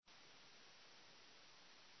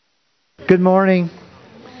Good morning.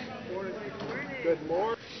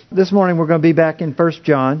 This morning we're going to be back in 1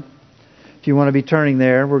 John. If you want to be turning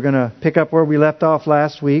there, we're going to pick up where we left off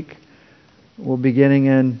last week. We're beginning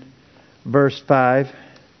in verse 5.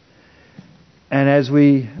 And as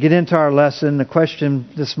we get into our lesson, the question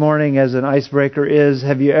this morning as an icebreaker is,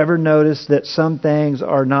 have you ever noticed that some things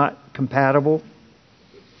are not compatible?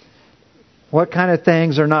 What kind of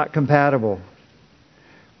things are not compatible?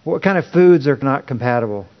 What kind of foods are not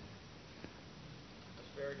compatible?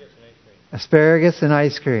 Asparagus and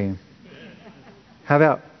ice cream. How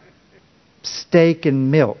about steak and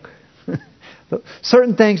milk?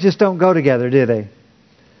 Certain things just don't go together, do they?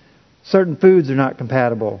 Certain foods are not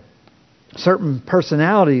compatible. Certain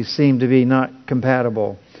personalities seem to be not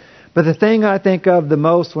compatible. But the thing I think of the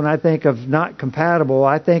most when I think of not compatible,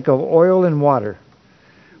 I think of oil and water.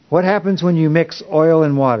 What happens when you mix oil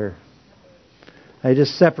and water? They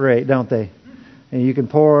just separate, don't they? And you can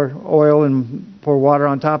pour oil and pour water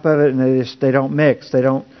on top of it, and they don't mix.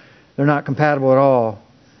 They're not compatible at all.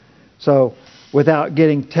 So, without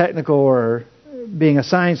getting technical or being a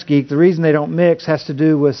science geek, the reason they don't mix has to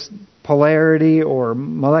do with polarity or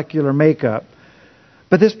molecular makeup.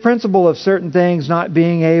 But this principle of certain things not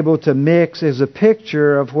being able to mix is a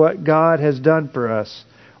picture of what God has done for us.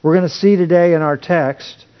 We're going to see today in our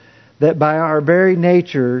text that by our very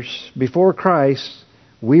natures, before Christ,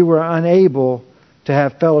 we were unable to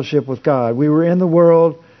have fellowship with God. We were in the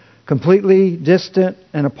world completely distant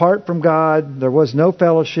and apart from God. There was no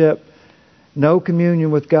fellowship, no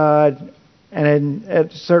communion with God, and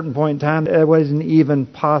at a certain point in time, it wasn't even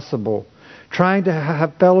possible. Trying to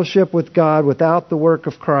have fellowship with God without the work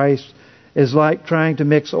of Christ is like trying to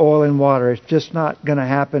mix oil and water. It's just not going to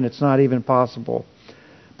happen. It's not even possible.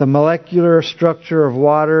 The molecular structure of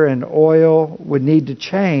water and oil would need to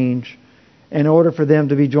change in order for them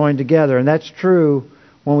to be joined together. And that's true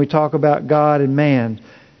when we talk about God and man.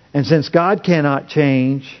 And since God cannot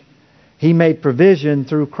change, He made provision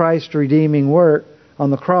through Christ's redeeming work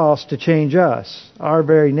on the cross to change us. Our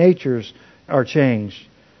very natures are changed.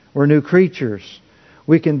 We're new creatures.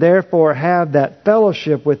 We can therefore have that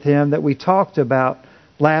fellowship with Him that we talked about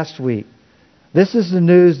last week. This is the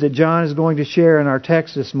news that John is going to share in our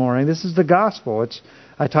text this morning. This is the gospel.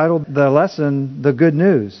 I titled the lesson, The Good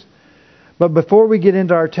News. But before we get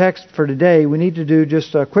into our text for today, we need to do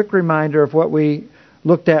just a quick reminder of what we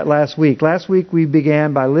looked at last week. Last week we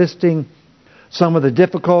began by listing some of the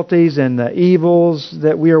difficulties and the evils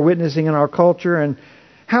that we are witnessing in our culture and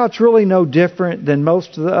how it's really no different than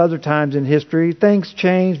most of the other times in history. Things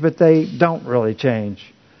change, but they don't really change.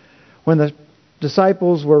 When the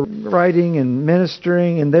disciples were writing and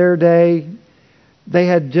ministering in their day, they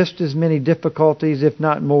had just as many difficulties, if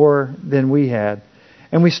not more, than we had.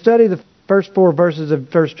 And we studied the first 4 verses of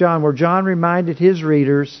 1 John, where John reminded his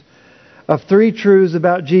readers of 3 truths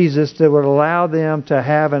about Jesus that would allow them to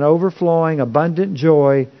have an overflowing, abundant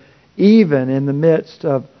joy, even in the midst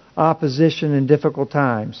of opposition and difficult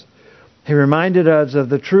times. He reminded us of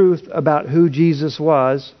the truth about who Jesus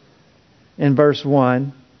was in verse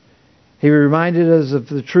 1. He reminded us of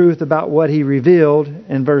the truth about what He revealed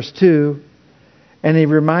in verse 2. And He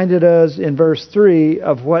reminded us in verse 3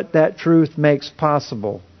 of what that truth makes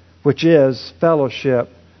possible, which is fellowship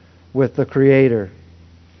with the Creator.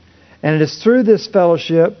 And it is through this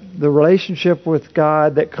fellowship, the relationship with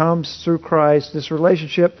God that comes through Christ, this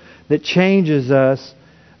relationship that changes us.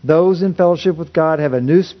 Those in fellowship with God have a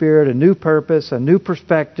new spirit, a new purpose, a new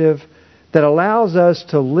perspective that allows us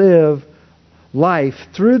to live life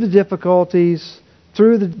through the difficulties,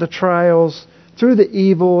 through the trials, through the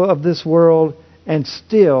evil of this world, and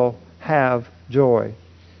still have joy.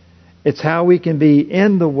 It's how we can be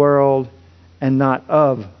in the world and not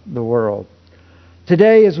of the world.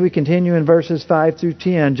 Today, as we continue in verses 5 through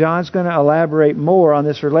 10, John's going to elaborate more on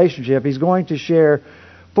this relationship. He's going to share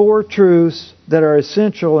 4 truths that are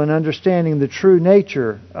essential in understanding the true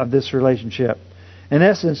nature of this relationship. In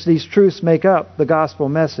essence, these truths make up the gospel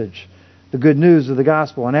message, the good news of the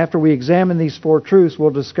gospel. And after we examine these 4 truths, we'll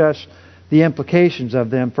discuss the implications of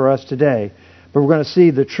them for us today. But we're going to see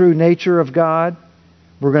the true nature of God.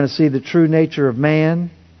 We're going to see the true nature of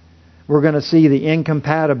man. We're going to see the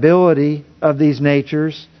incompatibility of these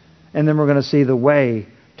natures. And then we're going to see the way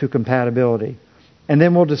to compatibility. And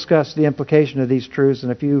then we'll discuss the implication of these truths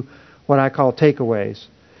and a few what I call takeaways.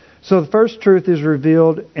 So the first truth is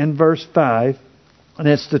revealed in verse 5, and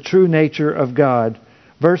it's the true nature of God.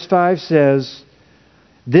 Verse 5 says,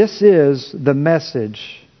 "This is the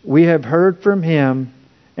message we have heard from Him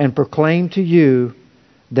and proclaim to you,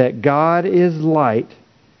 that God is light,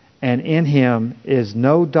 and in Him is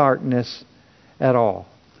no darkness at all."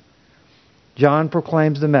 John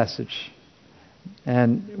proclaims the message.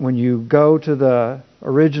 And when you go to the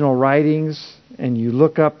original writings and you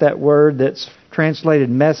look up that word that's translated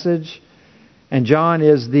message, and John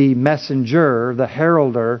is the messenger, the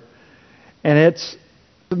heralder, and it's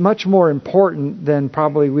much more important than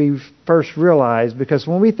probably we've first realized, because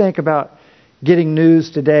when we think about getting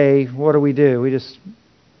news today, what do? We just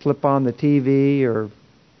flip on the TV or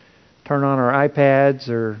turn on our iPads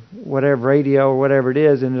or whatever, radio or whatever it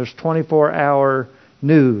is, and there's 24-hour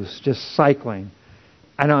news just cycling.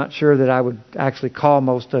 I'm not sure that I would actually call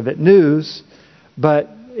most of it news, but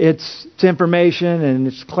it's information and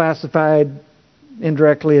it's classified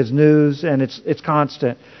indirectly as news, and it's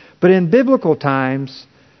constant. But in biblical times,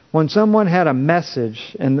 when someone had a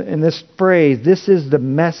message, and this phrase, this is the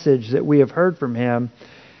message that we have heard from him,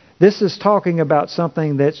 this is talking about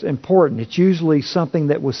something that's important. It's usually something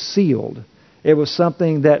that was sealed. It was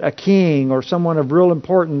something that a king or someone of real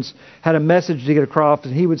importance had a message to get across,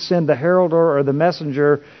 and he would send the heralder or the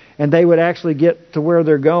messenger, and they would actually get to where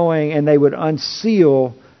they're going, and they would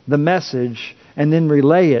unseal the message and then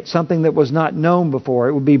relay it, something that was not known before.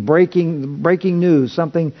 It would be breaking news,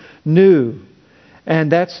 something new.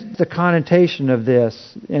 And that's the connotation of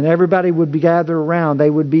this. And everybody would be gathered around. They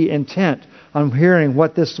would be intent on hearing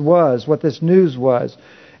what this was, what this news was.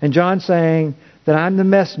 And John's saying that I'm the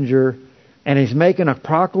messenger, and he's making a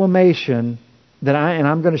proclamation that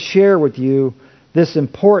I'm going to share with you this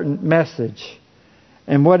important message.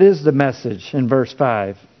 And what is the message in verse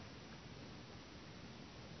 5?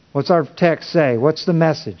 What's our text say? What's the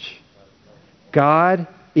message? God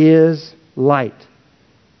is light.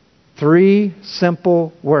 3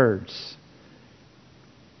 simple words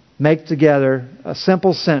make together a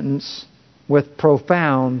simple sentence with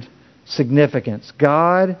profound significance.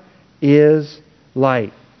 God is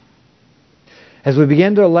light. As we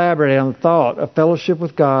begin to elaborate on the thought of fellowship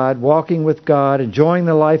with God, walking with God, enjoying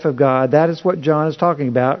the life of God, that is what John is talking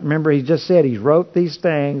about. Remember, he just said he wrote these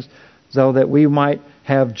things so that we might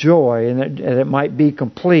have joy and that it might be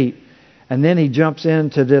complete. And then he jumps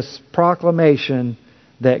into this proclamation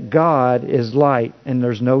that God is light and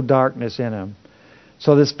there's no darkness in Him.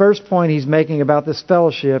 So this first point he's making about this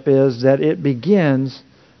fellowship is that it begins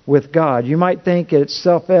with God. You might think it's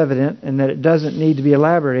self-evident and that it doesn't need to be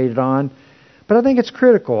elaborated on, but I think it's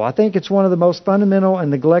critical. I think it's one of the most fundamental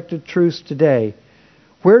and neglected truths today.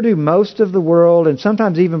 Where do most of the world, and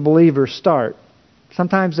sometimes even believers, start?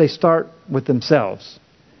 Sometimes they start with themselves.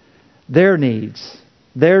 Their needs,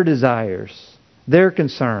 their desires, their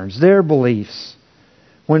concerns, their beliefs.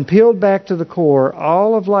 When peeled back to the core,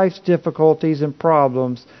 all of life's difficulties and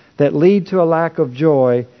problems that lead to a lack of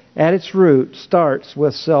joy, at its root, starts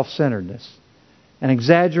with self-centeredness, an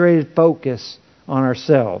exaggerated focus on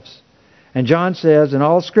ourselves. And John says, and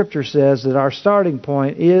all Scripture says, that our starting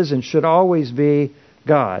point is and should always be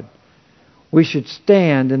God. We should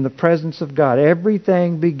stand in the presence of God.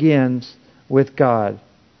 Everything begins with God.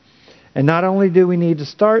 And not only do we need to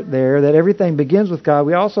start there, that everything begins with God,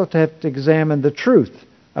 we also have to examine the truth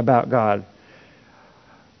about God.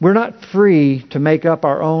 We're not free to make up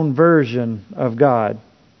our own version of God.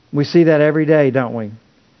 We see that every day, don't we?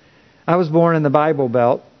 I was born in the Bible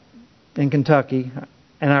Belt in Kentucky,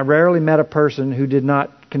 and I rarely met a person who did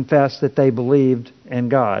not confess that they believed in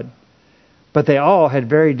God. But they all had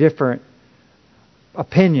very different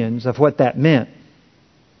opinions of what that meant.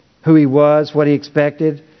 Who He was, what He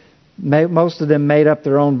expected. Most of them made up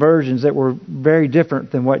their own versions that were very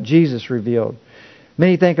different than what Jesus revealed.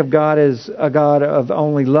 Many think of God as a God of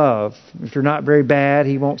only love. If you're not very bad,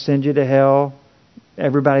 He won't send you to hell.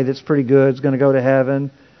 Everybody that's pretty good is going to go to heaven.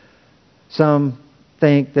 Some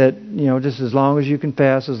think that, just as long as you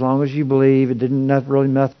confess, as long as you believe, it didn't really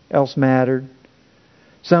nothing else mattered.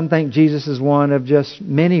 Some think Jesus is one of just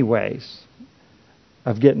many ways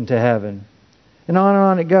of getting to heaven. And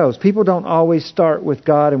on it goes. People don't always start with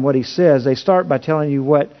God and what He says. They start by telling you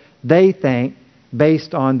what they think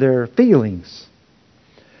based on their feelings.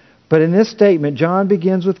 But in this statement, John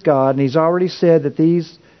begins with God, and he's already said that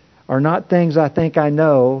these are not things I think I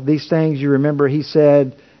know. These things, you remember, he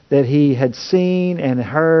said that he had seen and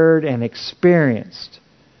heard and experienced.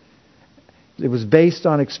 It was based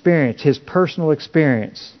on experience, his personal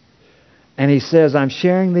experience. And he says, I'm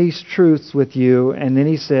sharing these truths with you. And then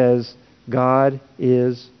he says, God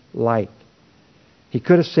is light. He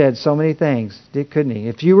could have said so many things, couldn't he?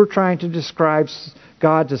 If you were trying to describe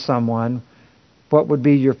God to someone, what would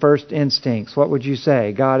be your first instincts? What would you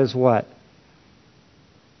say? God is what?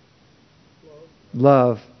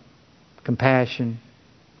 Love, compassion,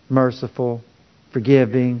 merciful,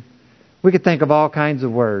 forgiving. We could think of all kinds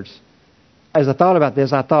of words. As I thought about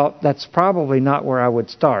this, I thought that's probably not where I would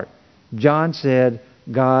start. John said,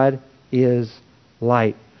 God is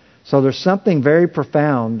light. So there's something very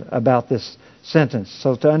profound about this sentence.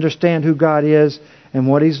 So to understand who God is and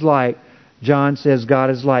what He's like, John says God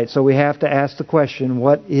is light. So we have to ask the question,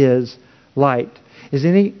 what is light? Is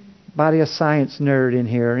anybody a science nerd in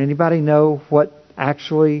here? Anybody know what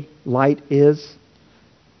actually light is?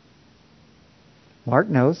 Mark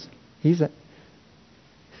knows. He's a...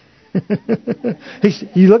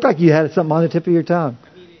 You look like you had something on the tip of your tongue.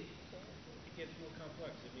 I mean, it gets more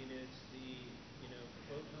complex. I mean, it's the,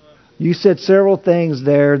 photons. You said several things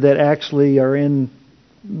there that actually are in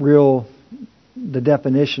the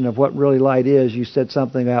definition of what really light is. You said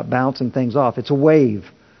something about bouncing things off. It's a wave.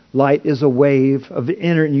 Light is a wave of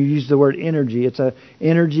energy. You used the word energy. It's a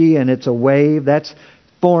energy and it's a wave. That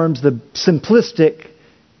forms the simplistic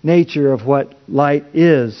nature of what light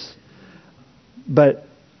is. But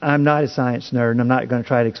I'm not a science nerd, and I'm not going to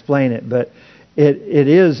try to explain it. But it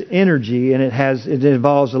is energy, and it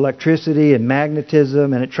involves electricity and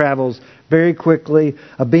magnetism, and it travels very quickly.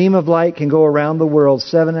 A beam of light can go around the world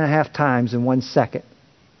 7.5 times in 1 second.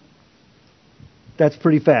 That's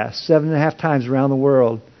pretty fast. 7.5 times around the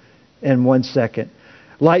world in 1 second.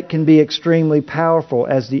 Light can be extremely powerful,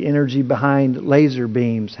 as the energy behind laser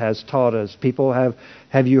beams has taught us. People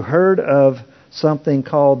have you heard of something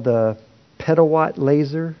called the petawatt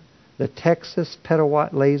laser? The Texas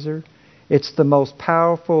petawatt laser? It's the most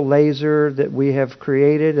powerful laser that we have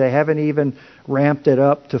created. They haven't even ramped it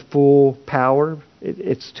up to full power.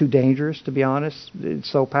 It's too dangerous, to be honest. It's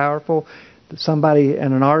so powerful. Somebody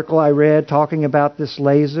in an article I read talking about this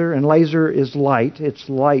laser, and laser is light. It's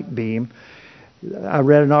light beam. I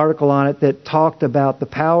read an article on it that talked about the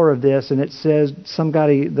power of this, and it says,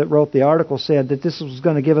 somebody that wrote the article said that this was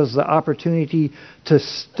going to give us the opportunity to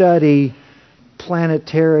study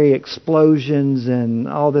planetary explosions and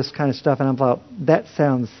all this kind of stuff. And I thought, that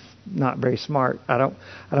sounds not very smart. I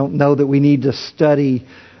don't know that we need to study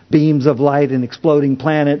beams of light and exploding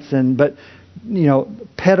planets. But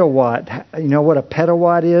petawatt. You know what a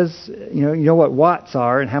petawatt is? You know what watts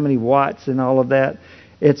are and how many watts and all of that.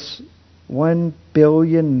 It's 1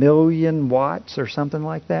 billion million watts or something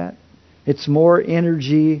like that. It's more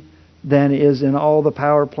energy than is in all the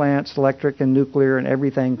power plants, electric and nuclear and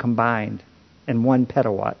everything combined, in 1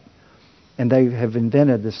 petawatt. And they have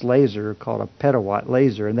invented this laser called a petawatt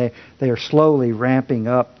laser, and they are slowly ramping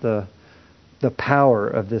up the power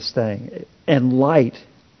of this thing. And light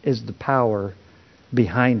is the power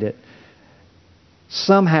behind it.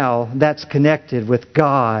 Somehow that's connected with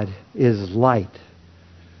God is light.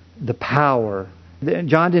 The power.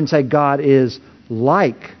 John didn't say God is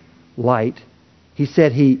like light. He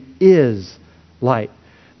said He is light.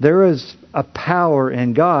 There is a power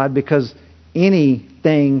in God because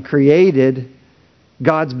anything created,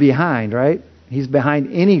 God's behind, right? He's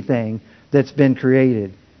behind anything that's been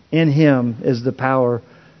created. In Him is the power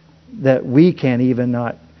that we can't even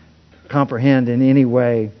not comprehend in any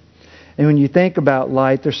way. And when you think about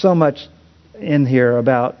light, there's so much in here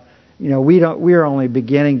about, we are only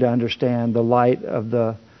beginning to understand the light of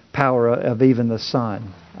the power of even the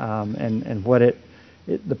sun, and what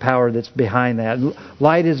the power that's behind that.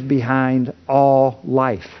 Light is behind all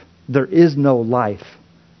life. There is no life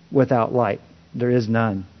without light. There is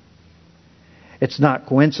none. It's not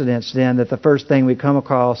coincidence then that the first thing we come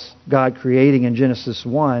across God creating in Genesis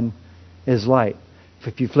 1 is light.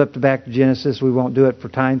 If you flipped back to Genesis, we won't do it for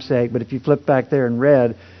time's sake, but if you flip back there and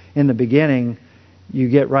read, in the beginning, you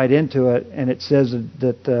get right into it, and it says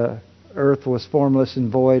that the earth was formless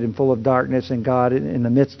and void and full of darkness, and God in the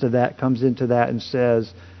midst of that comes into that and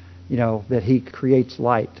says, that He creates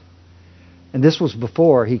light. And this was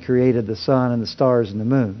before He created the sun and the stars and the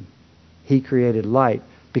moon. He created light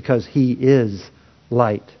because He is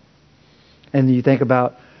light. And you think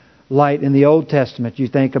about light in the Old Testament, you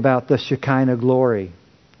think about the Shekinah glory.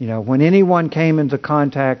 When anyone came into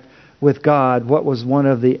contact with God, what was one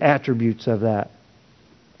of the attributes of that?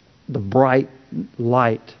 The bright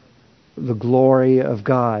light, the glory of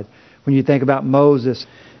God. When you think about Moses,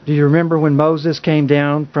 do you remember when Moses came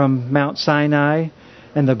down from Mount Sinai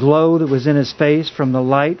and the glow that was in his face from the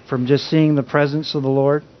light, from just seeing the presence of the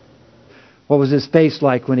Lord? What was his face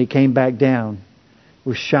like when he came back down? It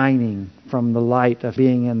was shining from the light of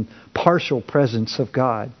being in partial presence of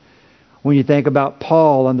God. When you think about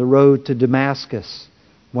Paul on the road to Damascus,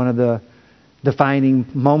 one of the defining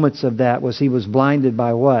moments of that was he was blinded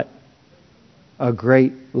by what? A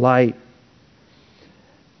great light.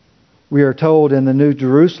 We are told in the New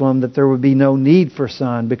Jerusalem that there would be no need for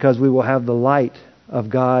sun because we will have the light of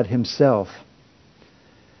God Himself.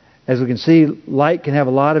 As we can see, light can have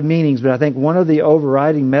a lot of meanings, but I think one of the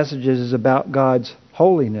overriding messages is about God's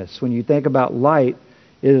holiness. When you think about light,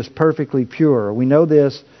 It is perfectly pure. We know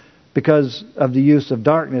this because of the use of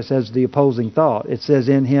darkness as the opposing thought. It says,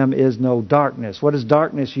 in Him is no darkness. What is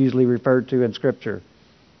darkness usually referred to in Scripture?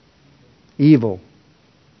 Evil.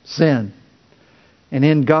 Sin. And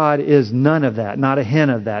in God is none of that. Not a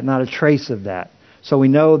hint of that. Not a trace of that. So we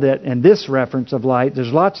know that in this reference of light,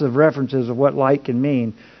 there's lots of references of what light can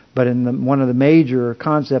mean, but one of the major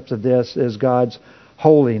concepts of this is God's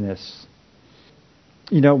holiness.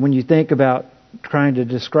 You know, when you think about trying to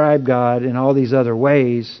describe God in all these other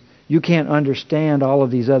ways, you can't understand all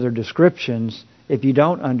of these other descriptions if you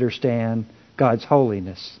don't understand God's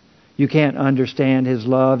holiness. You can't understand His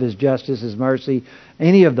love, His justice, His mercy,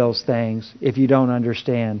 any of those things if you don't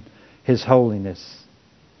understand His holiness.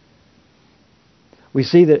 We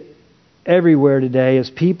see that everywhere today as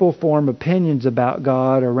people form opinions about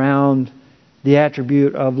God around the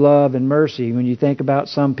attribute of love and mercy. When you think about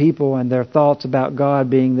some people and their thoughts about God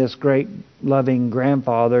being this great loving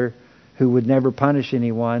grandfather who would never punish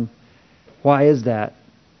anyone, why is that?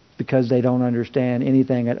 Because they don't understand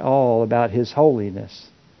anything at all about His holiness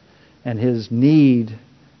and His need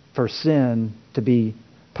for sin to be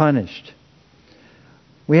punished.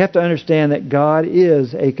 We have to understand that God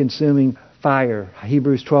is a consuming fire.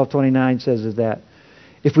 Hebrews 12:29 says that.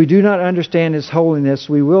 If we do not understand His holiness,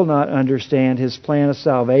 we will not understand His plan of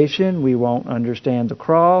salvation. We won't understand the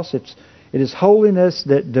cross. It is holiness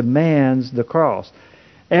that demands the cross.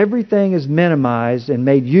 Everything is minimized and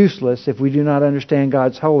made useless if we do not understand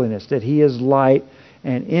God's holiness, that He is light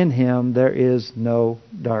and in Him there is no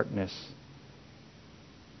darkness.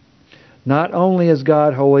 Not only is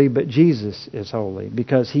God holy, but Jesus is holy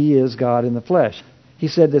because He is God in the flesh. He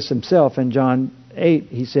said this Himself in John 8.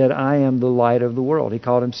 He said, I am the light of the world. He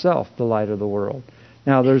called Himself the light of the world.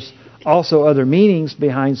 Now there's also other meanings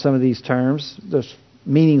behind some of these terms. There's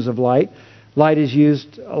meanings of light. Light is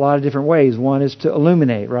used a lot of different ways. One is to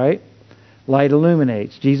illuminate, right? Light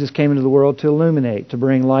illuminates. Jesus came into the world to illuminate, to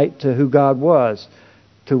bring light to who God was,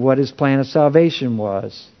 to what His plan of salvation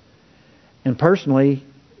was. And personally,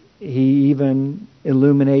 He even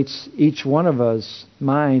illuminates each one of us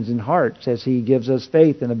minds and hearts as He gives us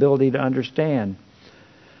faith and ability to understand.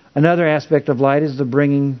 Another aspect of light is the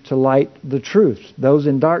bringing to light the truth. Those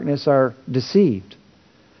in darkness are deceived.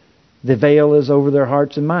 The veil is over their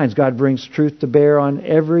hearts and minds. God brings truth to bear on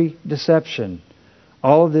every deception.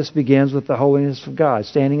 All of this begins with the holiness of God.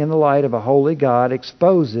 Standing in the light of a holy God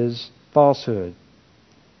exposes falsehood.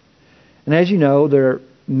 And as you know, there are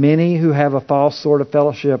many who have a false sort of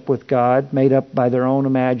fellowship with God, made up by their own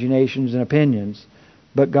imaginations and opinions.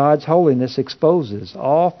 But God's holiness exposes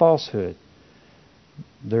all falsehood.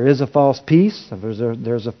 There is a false peace,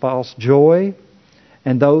 there's a false joy,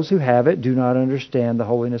 and those who have it do not understand the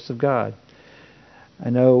holiness of God. I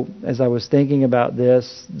know as I was thinking about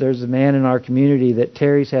this, there's a man in our community that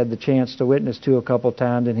Terry's had the chance to witness to a couple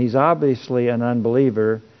times, and he's obviously an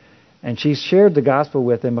unbeliever. And she's shared the gospel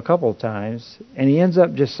with him a couple of times, and he ends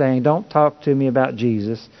up just saying, don't talk to me about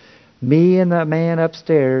Jesus. Me and the man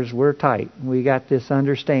upstairs, we're tight. We got this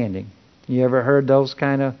understanding. You ever heard those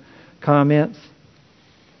kind of comments?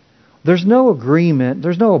 There's no agreement,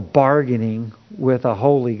 there's no bargaining with a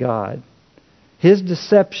holy God. His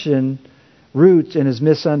deception roots in his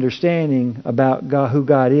misunderstanding about God, who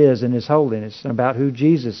God is and His holiness, and about who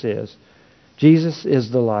Jesus is. Jesus is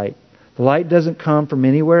the light. The light doesn't come from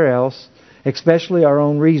anywhere else, especially our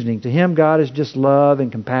own reasoning. To Him, God is just love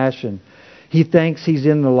and compassion. He thinks He's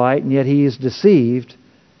in the light, and yet he is deceived,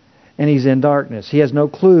 and he's in darkness. He has no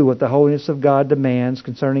clue what the holiness of God demands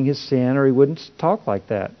concerning his sin, or he wouldn't talk like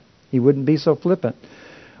that. He wouldn't be so flippant.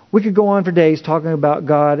 We could go on for days talking about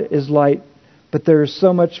God as light, but there's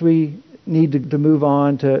so much we need to move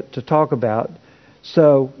on to talk about.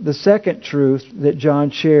 So the second truth that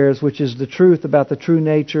John shares, which is the truth about the true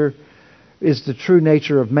nature, is the true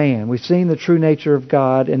nature of man. We've seen the true nature of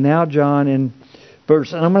God, and now John and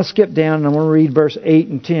I'm going to skip down and I'm going to read verse 8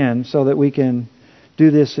 and 10 so that we can do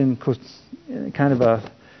this in kind of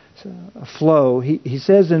a flow. He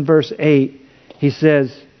says in verse 8, he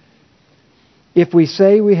says, if we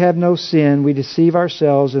say we have no sin, we deceive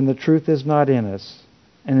ourselves and the truth is not in us.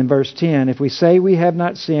 And in verse 10, if we say we have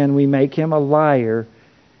not sinned, we make Him a liar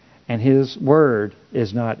and His word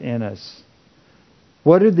is not in us.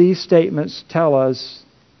 What do these statements tell us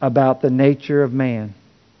about the nature of man?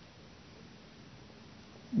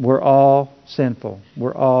 We're all sinful.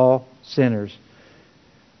 We're all sinners.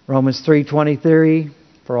 Romans 3:23,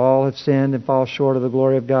 for all have sinned and fall short of the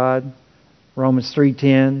glory of God. Romans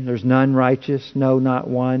 3:10, there's none righteous, no, not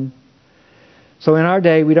one. So in our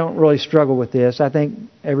day, we don't really struggle with this. I think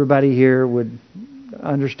everybody here would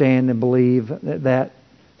understand and believe that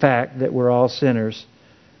fact that we're all sinners.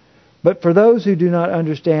 But for those who do not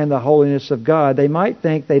understand the holiness of God, they might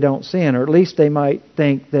think they don't sin, or at least they might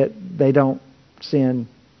think that they don't sin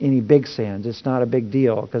any big sins. It's not a big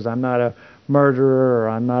deal because I'm not a murderer or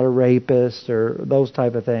I'm not a rapist or those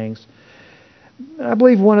type of things. I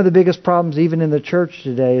believe one of the biggest problems even in the church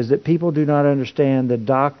today is that people do not understand the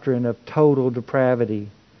doctrine of total depravity.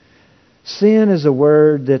 Sin is a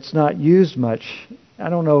word that's not used much. I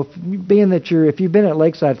don't know, if you've been at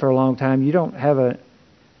Lakeside for a long time, you don't have a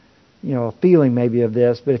feeling maybe of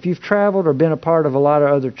this, but if you've traveled or been a part of a lot of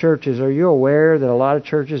other churches, are you aware that a lot of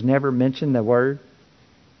churches never mention the word?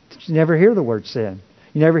 You never hear the word sin.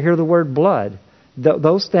 You never hear the word blood.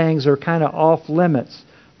 Those things are kind of off limits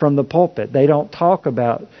from the pulpit. They don't talk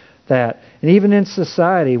about that. And even in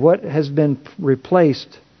society, what has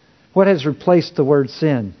replaced the word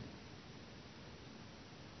sin?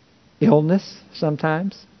 Illness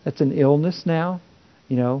sometimes. That's an illness now.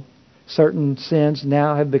 Certain sins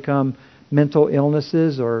now have become mental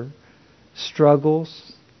illnesses or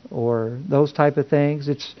struggles or those type of things.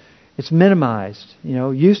 It's minimized.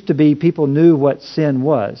 Used to be people knew what sin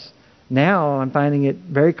was. Now I'm finding it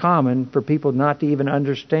very common for people not to even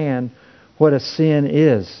understand what a sin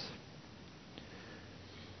is.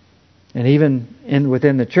 And even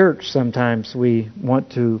within the church, sometimes we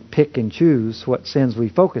want to pick and choose what sins we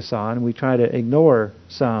focus on. We try to ignore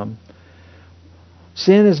some.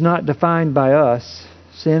 Sin is not defined by us.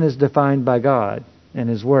 Sin is defined by God and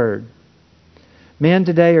His Word. Men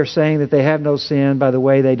today are saying that they have no sin by the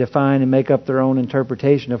way they define and make up their own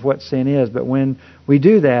interpretation of what sin is. But when we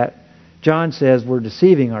do that, John says we're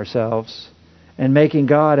deceiving ourselves and making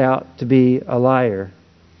God out to be a liar.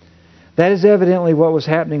 That is evidently what was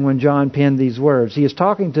happening when John penned these words. He is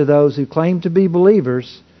talking to those who claim to be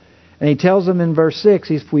believers, and he tells them in verse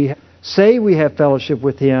 6, if we say we have fellowship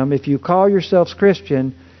with Him, if you call yourselves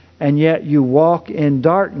Christian, and yet you walk in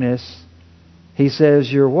darkness, he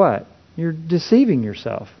says you're what? You're deceiving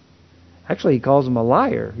yourself. Actually, he calls them a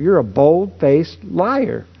liar. You're a bold-faced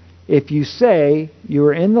liar. If you say you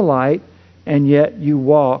are in the light, and yet you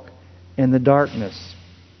walk in the darkness.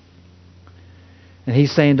 And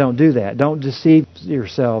he's saying don't do that. Don't deceive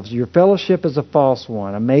yourselves. Your fellowship is a false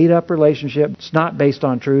one, a made-up relationship. It's not based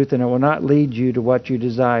on truth, and it will not lead you to what you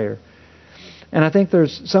desire. And I think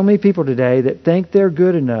there's so many people today that think they're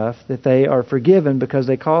good enough that they are forgiven because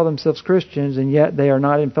they call themselves Christians, and yet they are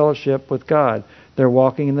not in fellowship with God. They're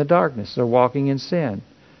walking in the darkness. They're walking in sin.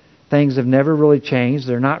 Things have never really changed.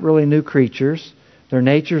 They're not really new creatures. Their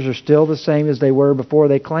natures are still the same as they were before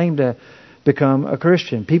they claimed to become a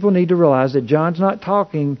Christian. People need to realize that John's not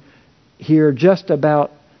talking here just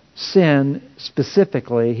about sin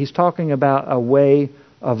specifically. He's talking about a way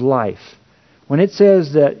of life. When it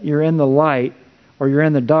says that you're in the light or you're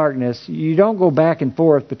in the darkness, you don't go back and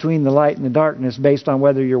forth between the light and the darkness based on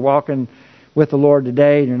whether you're walking with the Lord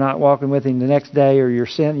today and you're not walking with Him the next day, or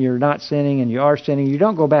you're not sinning and you are sinning. You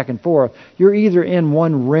don't go back and forth. You're either in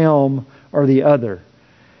one realm or the other.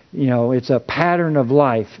 It's a pattern of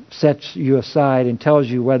life sets you aside and tells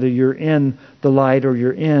you whether you're in the light or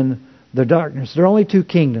you're in the darkness. There are only two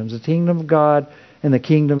kingdoms, the kingdom of God and the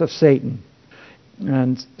kingdom of Satan.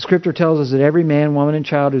 And Scripture tells us that every man, woman, and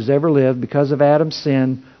child who's ever lived because of Adam's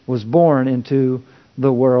sin was born into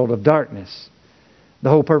the world of darkness. The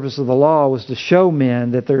whole purpose of the law was to show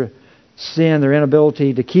men that their sin, their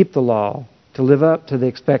inability to keep the law, to live up to the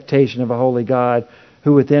expectation of a holy God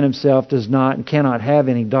who within Himself does not and cannot have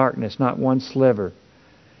any darkness, not one sliver.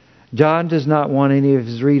 John does not want any of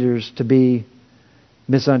his readers to be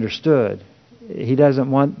misunderstood. He doesn't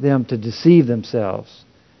want them to deceive themselves.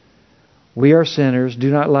 We are sinners. Do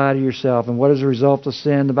not lie to yourself. And what is the result of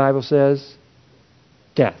sin, the Bible says?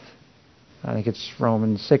 Death. I think it's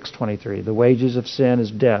Romans 6:23. The wages of sin is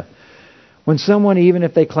death. When someone, even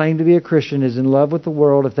if they claim to be a Christian, is in love with the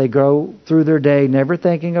world, if they go through their day never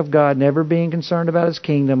thinking of God, never being concerned about His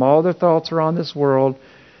kingdom, all their thoughts are on this world,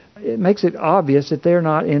 it makes it obvious that they're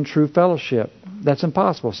not in true fellowship. That's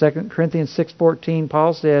impossible. 2 Corinthians 6:14,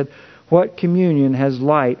 Paul said, "What communion has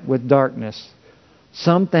light with darkness?"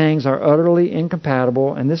 Some things are utterly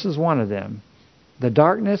incompatible, and this is one of them. The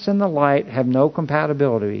darkness and the light have no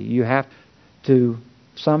compatibility. You have to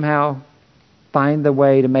somehow find the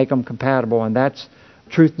way to make them compatible, and that's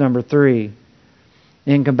truth number 3.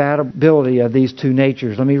 Incompatibility of these two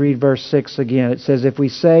natures. Let me read verse 6 again. It says, "If we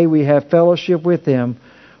say we have fellowship with Him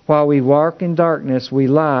while we walk in darkness, we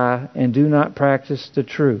lie and do not practice the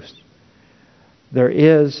truth." There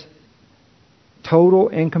is total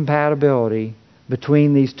incompatibility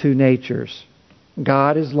between these two natures.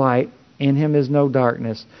 God is light, in Him is no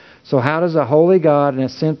darkness. So how does a holy God and a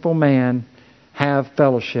sinful man have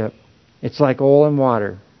fellowship? It's like oil and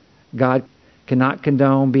water. God cannot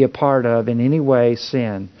condone, be a part of in any way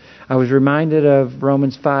sin. I was reminded of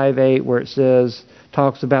Romans 5:8 where it says,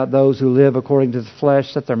 talks about those who live according to the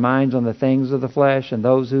flesh, set their minds on the things of the flesh, and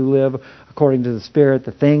those who live according to the Spirit,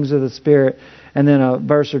 the things of the Spirit. And then a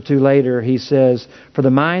verse or two later, he says, for the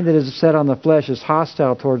mind that is set on the flesh is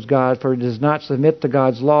hostile towards God, for it does not submit to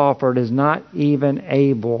God's law, for it is not even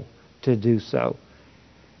able to do so.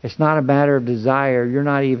 It's not a matter of desire. You're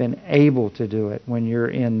not even able to do it when you're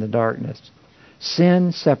in the darkness.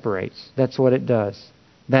 Sin separates. That's what it does.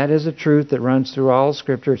 That is a truth that runs through all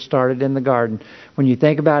Scripture. It started in the garden. When you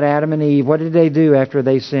think about Adam and Eve, what did they do after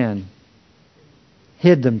they sinned?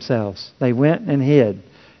 Hid themselves. They went and hid.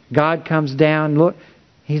 God comes down. Look,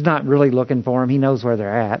 He's not really looking for them. He knows where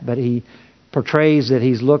they're at, but He portrays that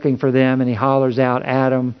He's looking for them, and He hollers out,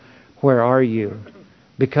 Adam, where are you?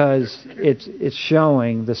 Because it's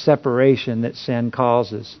showing the separation that sin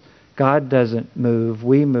causes. God doesn't move.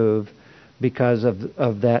 We move because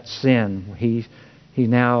of that sin. He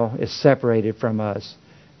now is separated from us.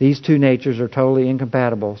 These two natures are totally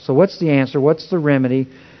incompatible. So what's the answer? What's the remedy?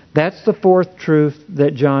 That's the fourth truth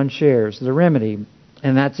that John shares, the remedy.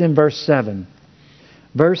 And that's in verse 7.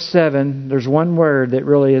 Verse 7, there's one word that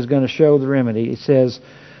really is going to show the remedy. It says,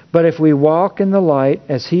 but if we walk in the light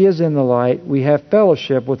as He is in the light, we have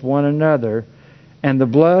fellowship with one another, and the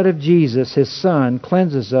blood of Jesus, His Son,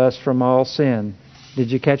 cleanses us from all sin.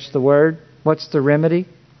 Did you catch the word? What's the remedy?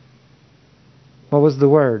 What was the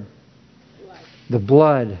word? Blood. The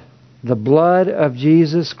blood. The blood of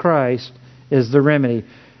Jesus Christ is the remedy.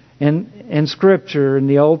 In Scripture, in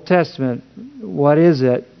the Old Testament, what is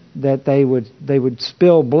it that they would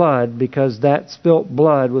spill blood, because that spilt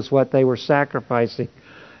blood was what they were sacrificing.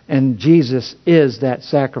 And Jesus is that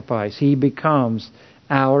sacrifice. He becomes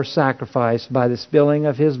our sacrifice by the spilling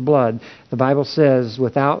of His blood. The Bible says,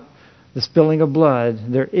 without the spilling of blood,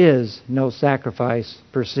 there is no sacrifice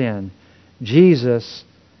for sin. Jesus,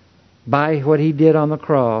 by what He did on the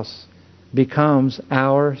cross, becomes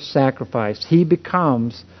our sacrifice. He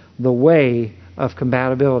becomes the way of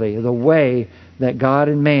compatibility, the way that God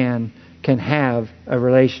and man can have a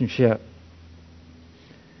relationship.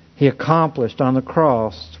 He accomplished on the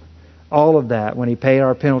cross all of that when He paid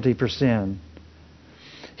our penalty for sin.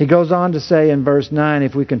 He goes on to say in verse 9,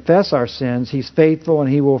 if we confess our sins, He's faithful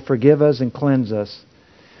and He will forgive us and cleanse us.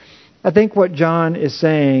 I think what John is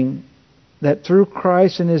saying, that through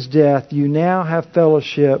Christ and His death, you now have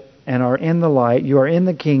fellowship and are in the light. You are in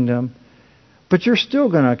the kingdom, but you're still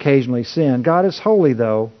going to occasionally sin. God is holy,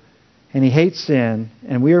 though, and He hates sin,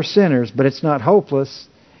 and we are sinners, but it's not hopeless.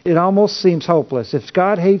 It almost seems hopeless. If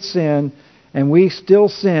God hates sin and we still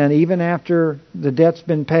sin even after the debt's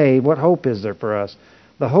been paid, what hope is there for us?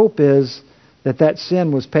 The hope is that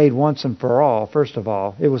sin was paid once and for all, first of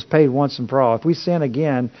all. It was paid once and for all. If we sin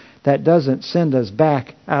again, that doesn't send us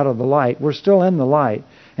back out of the light. We're still in the light.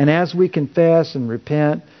 And as we confess and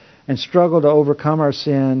repent and struggle to overcome our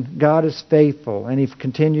sin, God is faithful, and He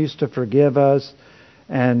continues to forgive us,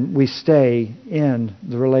 and we stay in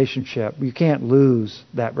the relationship. You can't lose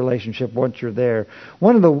that relationship once you're there.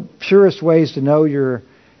 One of the surest ways to know you're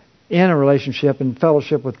in a relationship and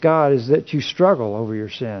fellowship with God is that you struggle over your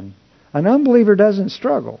sin. An unbeliever doesn't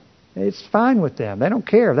struggle. It's fine with them. They don't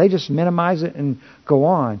care. They just minimize it and go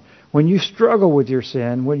on. When you struggle with your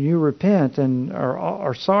sin, when you repent and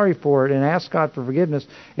are sorry for it and ask God for forgiveness,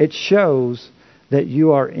 it shows that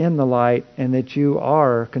you are in the light and that you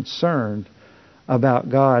are concerned about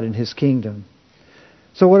God and His kingdom.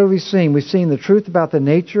 So what have we seen? We've seen the truth about the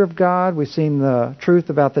nature of God. We've seen the truth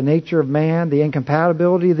about the nature of man, the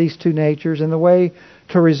incompatibility of these two natures, and the way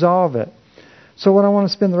to resolve it. So what I want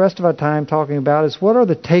to spend the rest of our time talking about is, what are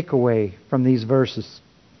the takeaway from these verses?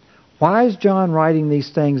 Why is John writing these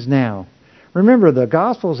things now? Remember, the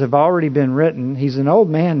Gospels have already been written. He's an old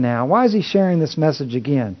man now. Why is he sharing this message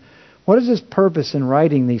again? What is his purpose in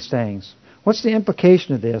writing these things? What's the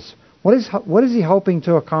implication of this? What is he hoping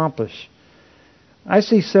to accomplish? I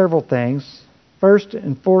see several things. First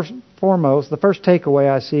and foremost, the first takeaway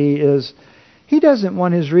I see is he doesn't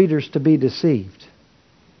want his readers to be deceived.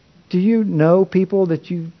 Do you know people that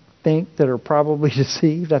you think that are probably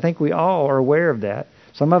deceived? I think we all are aware of that.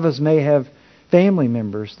 Some of us may have family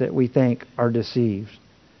members that we think are deceived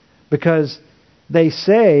because they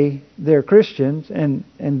say they're Christians,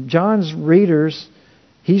 and John's readers,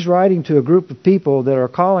 he's writing to a group of people that are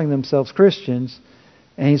calling themselves Christians,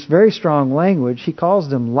 and it's very strong language. He calls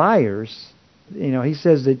them liars. He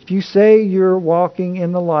says that if you say you're walking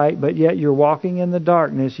in the light, but yet you're walking in the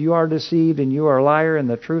darkness, you are deceived and you are a liar and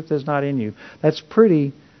the truth is not in you. That's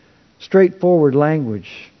pretty straightforward language.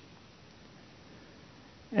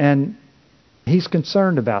 And He's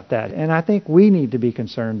concerned about that. And I think we need to be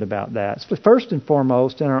concerned about that. First and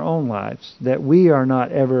foremost in our own lives, that we are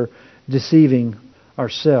not ever deceiving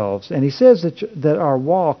ourselves. And he says that our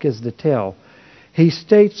walk is the tell. He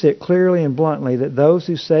states it clearly and bluntly that those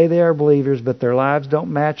who say they are believers but their lives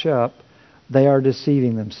don't match up, they are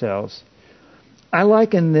deceiving themselves. I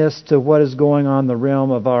liken this to what is going on in the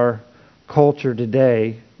realm of our culture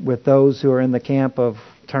today with those who are in the camp of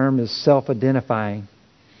term is self-identifying.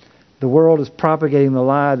 The world is propagating the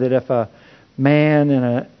lie that if a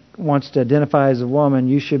man wants to identify as a woman,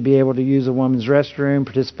 you should be able to use a woman's restroom,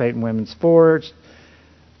 participate in women's sports.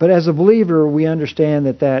 But as a believer, we understand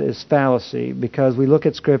that that is fallacy because we look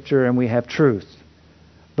at Scripture and we have truth.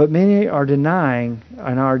 But many are denying,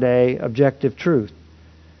 in our day, objective truth.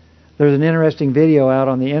 There's an interesting video out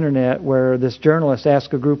on the internet where this journalist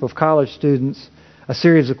asked a group of college students a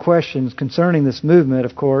series of questions concerning this movement,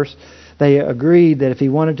 of course. They agreed that if he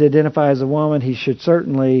wanted to identify as a woman, he should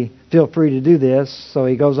certainly feel free to do this. So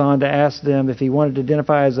he goes on to ask them if he wanted to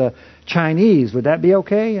identify as a Chinese, would that be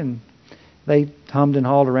okay? And they hummed and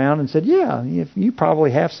hawed around and said, yeah, if you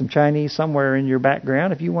probably have some Chinese somewhere in your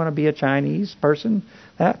background. If you want to be a Chinese person,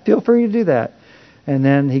 feel free to do that. And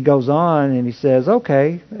then he goes on and he says,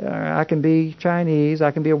 okay, I can be Chinese,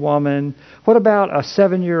 I can be a woman. What about a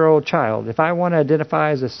 7-year-old child? If I want to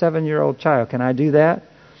identify as a 7-year-old child, can I do that?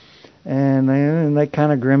 And they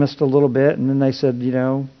kind of grimaced a little bit, and then they said,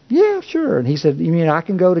 yeah, sure. And he said, you mean I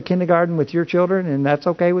can go to kindergarten with your children, and that's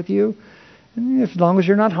okay with you? And as long as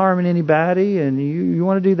you're not harming anybody, and you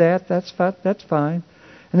want to do that, that's fine.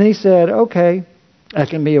 And then he said, okay, I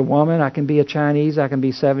can be a woman, I can be a Chinese, I can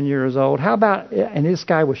be 7 years old. How about, and this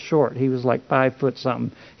guy was short, he was like 5 foot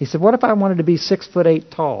something. He said, what if I wanted to be 6'8"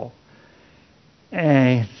 tall?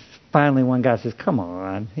 And finally one guy says, come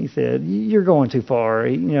on. He said, you're going too far.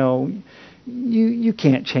 You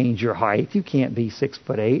can't change your height. You can't be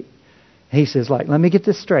 6'8". He says, let me get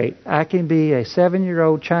this straight. I can be a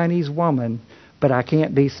 7-year-old Chinese woman, but I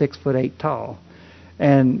can't be 6'8" tall.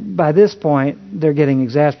 And by this point, they're getting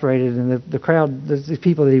exasperated, and the crowd, the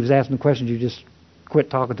people that he was asking the questions, you just quit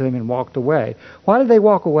talking to him and walked away. Why did they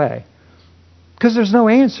walk away? Because there's no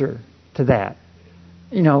answer to that.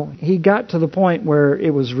 He got to the point where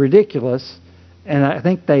it was ridiculous, and I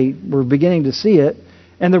think they were beginning to see it,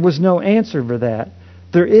 and there was no answer for that.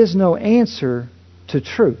 There is no answer to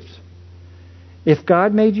truth. If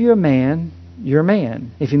God made you a man, you're a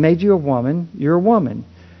man. If He made you a woman, you're a woman.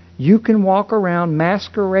 You can walk around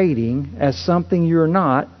masquerading as something you're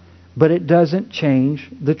not, but it doesn't change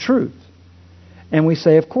the truth. And we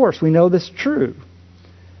say, of course, we know this is true.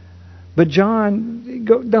 But John,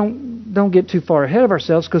 don't get too far ahead of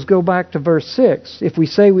ourselves, because go back to verse 6. If we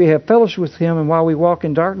say we have fellowship with Him and while we walk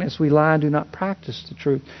in darkness we lie and do not practice the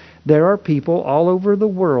truth. There are people all over the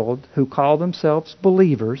world who call themselves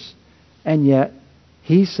believers, and yet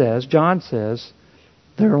John says,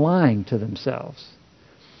 they're lying to themselves.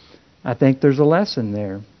 I think there's a lesson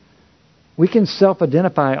there. We can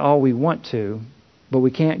self-identify all we want to, but we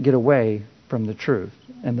can't get away from the truth.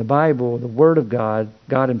 And the Bible, the Word of God,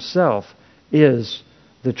 God Himself, is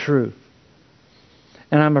the truth.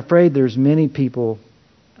 And I'm afraid there's many people,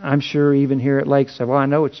 I'm sure even here at Lakeside, well, I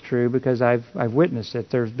know it's true because I've witnessed it.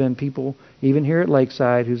 There's been people, even here at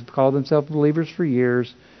Lakeside, who've called themselves believers for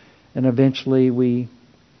years, and eventually we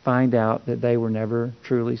find out that they were never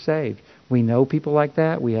truly saved. We know people like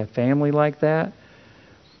that. We have family like that.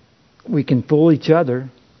 We can fool each other,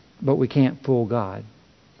 but we can't fool God.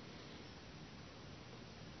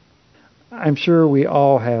 I'm sure we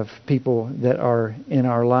all have people that are in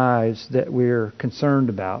our lives that we're concerned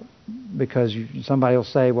about, because somebody will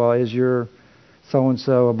say, well, is your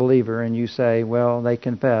so-and-so a believer? And you say, well, they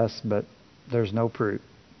confess, but there's no fruit.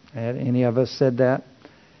 Have any of us said that?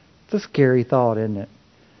 It's a scary thought, isn't it?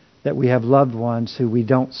 That we have loved ones who we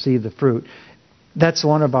don't see the fruit. That's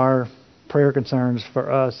one of our prayer concerns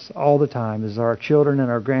for us all the time, is our children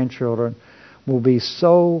and our grandchildren will be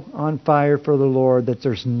so on fire for the Lord that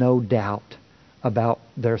there's no doubt about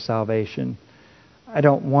their salvation. I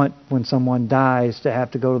don't want, when someone dies, to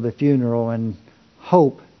have to go to the funeral and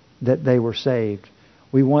hope that they were saved.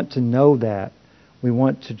 We want to know that. We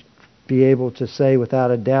want to be able to say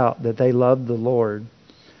without a doubt that they loved the Lord.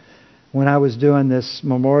 When I was doing this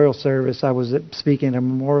memorial service, I was speaking at a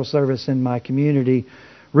memorial service in my community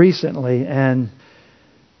recently, and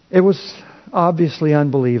it was obviously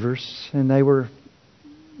unbelievers, and they were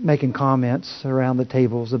making comments around the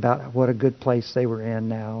tables about what a good place they were in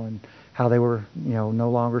now and how they were, no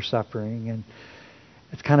longer suffering. And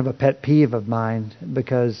it's kind of a pet peeve of mine,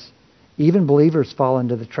 because even believers fall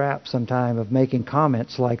into the trap sometime of making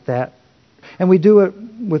comments like that. And we do it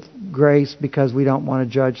with grace because we don't want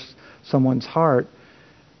to judge someone's heart.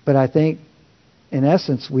 But I think, in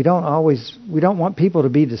essence, we don't want people to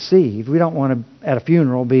be deceived. We don't want to, at a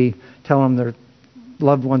funeral, be telling them their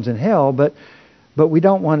loved ones in hell, but we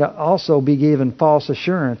don't want to also be giving false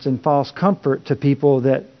assurance and false comfort to people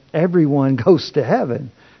that everyone goes to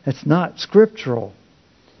heaven. It's not scriptural.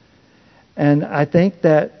 And I think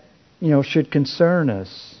that, should concern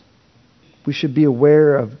us. We should be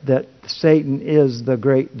aware of that Satan is the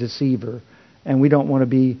great deceiver, and we don't want to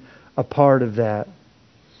be a part of that.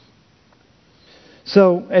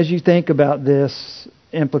 So, as you think about this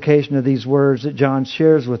implication of these words that John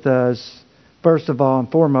shares with us, first of all and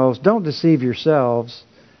foremost, don't deceive yourselves,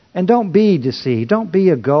 and don't be deceived. Don't be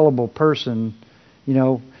a gullible person.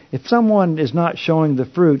 If someone is not showing the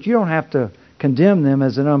fruit, you don't have to condemn them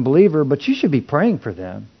as an unbeliever, but you should be praying for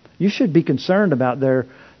them. You should be concerned about their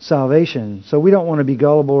salvation. So we don't want to be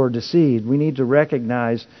gullible or deceived. We need to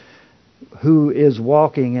recognize who is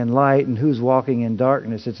walking in light and who's walking in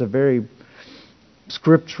darkness. It's a very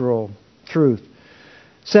scriptural truth.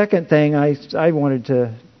 Second thing I wanted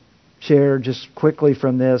to share just quickly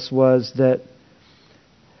from this was that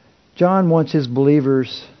John wants his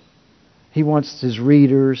believers, he wants his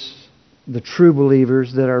readers, the true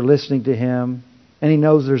believers that are listening to him, and he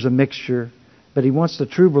knows there's a mixture, but he wants the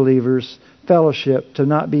true believers' fellowship to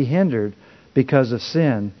not be hindered because of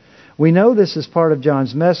sin. We know this is part of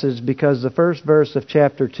John's message because the first verse of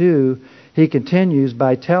chapter 2, he continues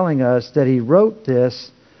by telling us that he wrote this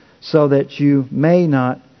so that you may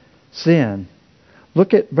not sin.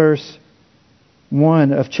 Look at verse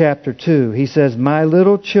 1 of chapter 2. He says, "My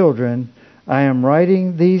little children, I am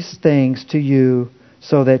writing these things to you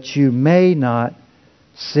so that you may not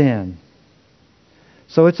sin."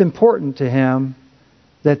 So it's important to him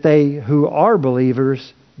that they who are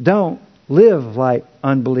believers don't live like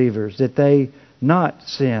unbelievers, that they not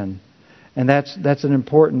sin. And that's an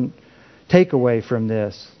important takeaway from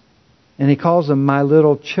this. And he calls them my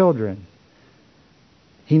little children.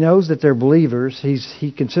 He knows that they're believers.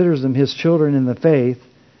 He considers them his children in the faith.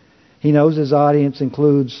 He knows his audience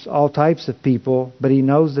includes all types of people, but he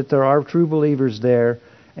knows that there are true believers there,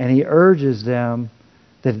 and he urges them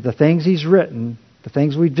that the things he's written, the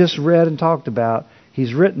things we've just read and talked about,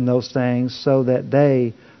 he's written those things so that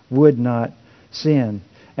they would not sin.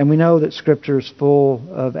 And we know that Scripture is full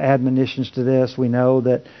of admonitions to this. We know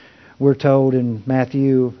that we're told in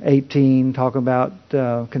Matthew 18, talking about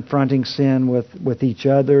confronting sin with each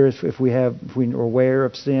other. If we're aware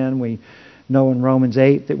of sin, we know in Romans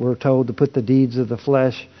 8 that we're told to put the deeds of the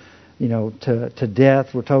flesh, to death.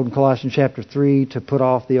 We're told in Colossians chapter 3 to put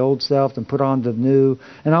off the old self and put on the new.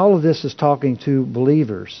 And all of this is talking to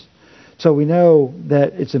believers. So we know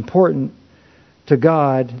that it's important to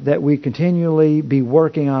God that we continually be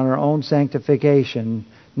working on our own sanctification.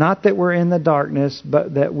 Not that we're in the darkness,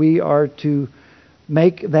 but that we are to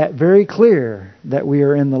make that very clear that we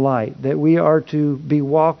are in the light, that we are to be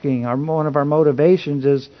walking. One of our motivations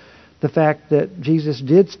is the fact that Jesus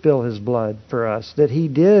did spill His blood for us, that He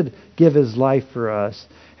did give His life for us.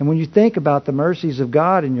 And when you think about the mercies of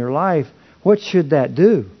God in your life, what should that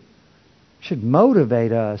do? It should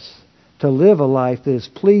motivate us to live a life that is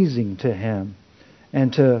pleasing to Him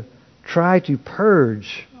and to try to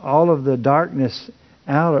purge all of the darkness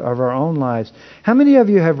out of our own lives. How many of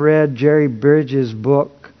you have read Jerry Bridges'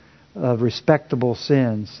 book of Respectable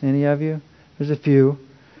Sins? Any of you? There's a few.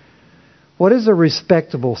 What is a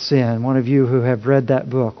respectable sin? One of you who have read that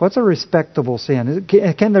book. What's a respectable sin?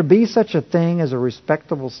 Can there be such a thing as a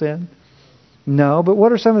respectable sin? No, but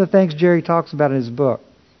what are some of the things Jerry talks about in his book?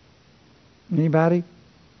 Anybody?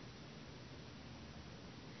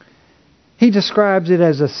 He describes it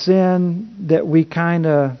as a sin that we kind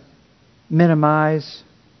of minimize,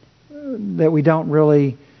 that we don't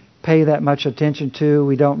really pay that much attention to.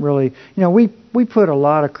 We don't really, we put a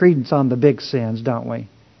lot of credence on the big sins, don't we?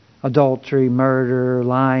 Adultery, murder,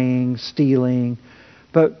 lying, stealing.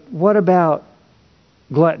 But what about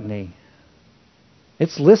gluttony?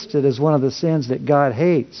 It's listed as one of the sins that God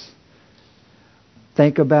hates.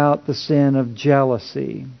 Think about the sin of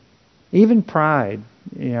jealousy. Even pride,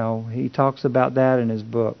 he talks about that in his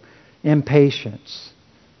book. Impatience.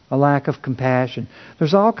 A lack of compassion.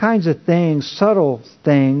 There's all kinds of things, subtle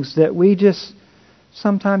things, that we just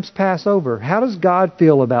sometimes pass over. How does God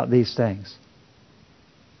feel about these things?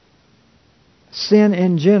 Sin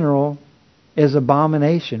in general is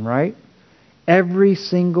abomination, right? Every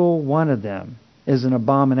single one of them is an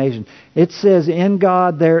abomination. It says in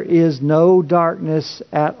God there is no darkness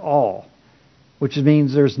at all, which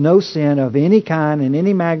means there's no sin of any kind in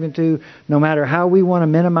any magnitude, no matter how we want to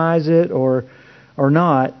minimize it or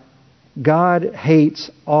not. God hates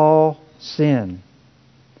all sin.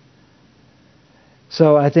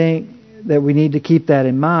 So I think that we need to keep that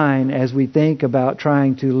in mind as we think about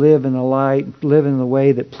trying to live in the light, live in the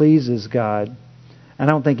way that pleases God. I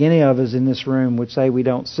don't think any of us in this room would say we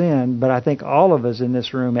don't sin, but I think all of us in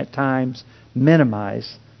this room at times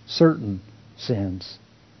minimize certain sins.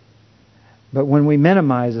 But when we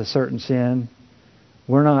minimize a certain sin,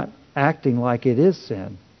 we're not acting like it is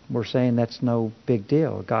sin. We're saying that's no big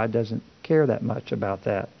deal. God doesn't care that much about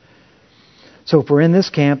that. So if we're in this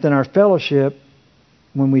camp, then our fellowship,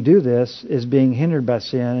 when we do this, is being hindered by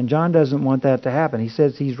sin. And John doesn't want that to happen. He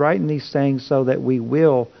says he's writing these things so that we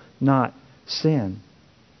will not sin.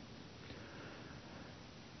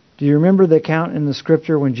 Do you remember the account in the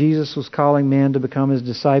Scripture when Jesus was calling men to become His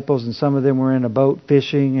disciples, and some of them were in a boat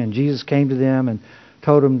fishing, and Jesus came to them and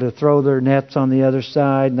told them to throw their nets on the other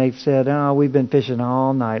side, and they said, "Oh, we've been fishing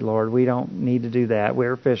all night, Lord. We don't need to do that.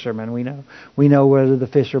 We're fishermen. We know whether the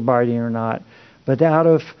fish are biting or not." But out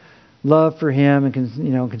of love for Him and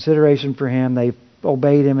consideration for Him, they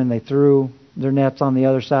obeyed Him and they threw their nets on the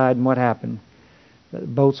other side. And what happened? The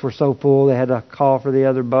boats were so full they had to call for the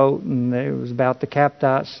other boat, and it was about to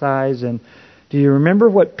capsize. And do you remember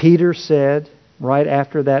what Peter said right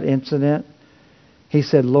after that incident? He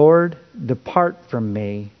said, "Lord, depart from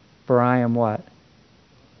me, for I am" what?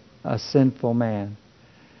 "A sinful man."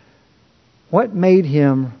 What made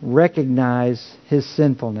him recognize his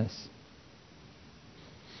sinfulness?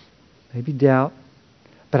 Maybe doubt.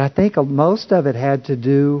 But I think most of it had to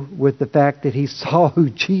do with the fact that he saw who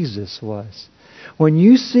Jesus was. When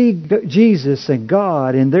you see Jesus and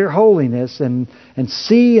God in their holiness and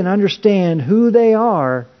see and understand who they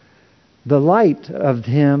are, the light of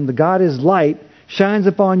Him, the God is light, shines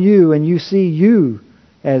upon you, and you see you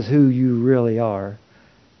as who you really are.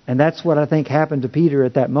 And that's what I think happened to Peter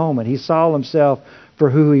at that moment. He saw himself for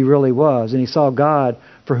who he really was, and he saw God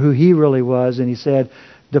for who He really was, and he said,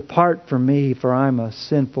 "Depart from me, for I'm a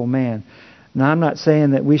sinful man." Now, I'm not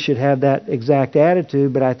saying that we should have that exact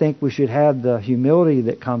attitude, but I think we should have the humility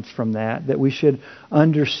that comes from that we should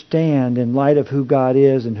understand in light of who God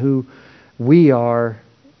is and who we are,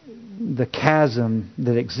 the chasm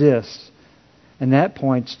that exists. And that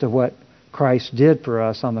points to what Christ did for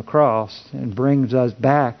us on the cross and brings us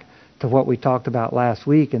back to what we talked about last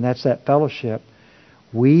week, and that's that fellowship.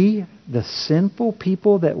 We, the sinful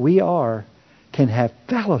people that we are, can have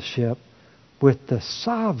fellowship with the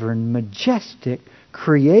sovereign, majestic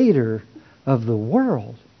Creator of the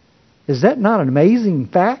world. Is that not an amazing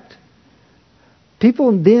fact?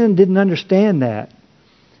 People then didn't understand that.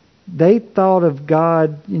 They thought of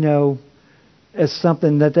God, as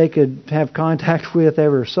something that they could have contact with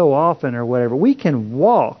ever so often or whatever. We can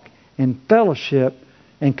walk in fellowship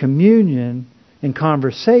and communion and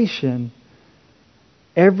conversation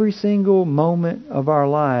every single moment of our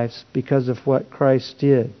lives because of what Christ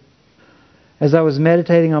did. As I was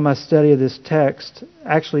meditating on my study of this text,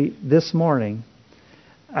 actually this morning,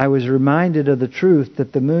 I was reminded of the truth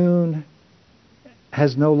that the moon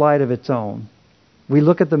has no light of its own. We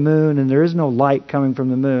look at the moon and there is no light coming from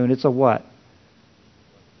the moon. It's a what?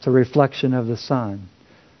 It's a reflection of the sun.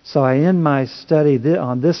 So I end my study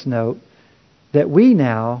on this note that we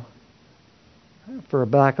now, for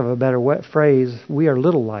lack of a better phrase, we are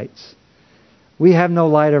little lights. We have no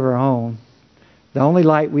light of our own. The only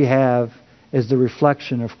light we have is the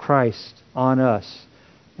reflection of Christ on us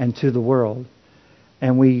and to the world.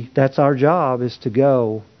 And that's our job, is to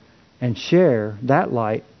go and share that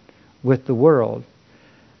light with the world.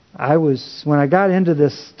 When I got into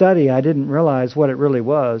this study, I didn't realize what it really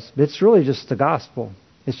was. It's really just the gospel.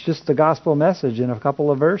 It's just the gospel message in a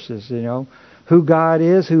couple of verses, who God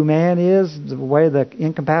is, who man is, the way the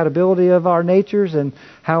incompatibility of our natures, and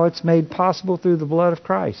how it's made possible through the blood of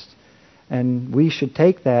Christ. And we should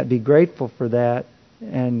take that, be grateful for that,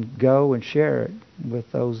 and go and share it with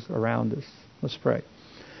those around us. Let's pray.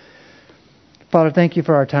 Father, thank You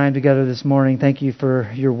for our time together this morning. Thank You for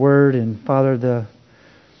Your word, and Father, the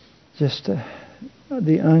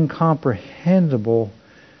incomprehensible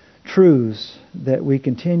truths that we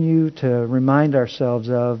continue to remind ourselves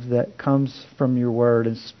of that comes from Your word,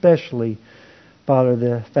 and especially, Father,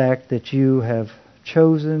 the fact that You have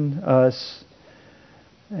chosen us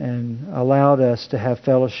and allowed us to have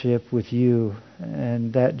fellowship with You,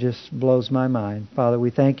 and that just blows my mind. Father, we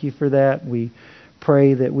thank You for that. We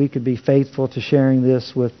pray that we could be faithful to sharing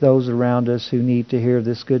this with those around us who need to hear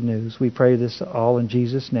this good news. We pray this all in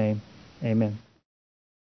Jesus' name. Amen.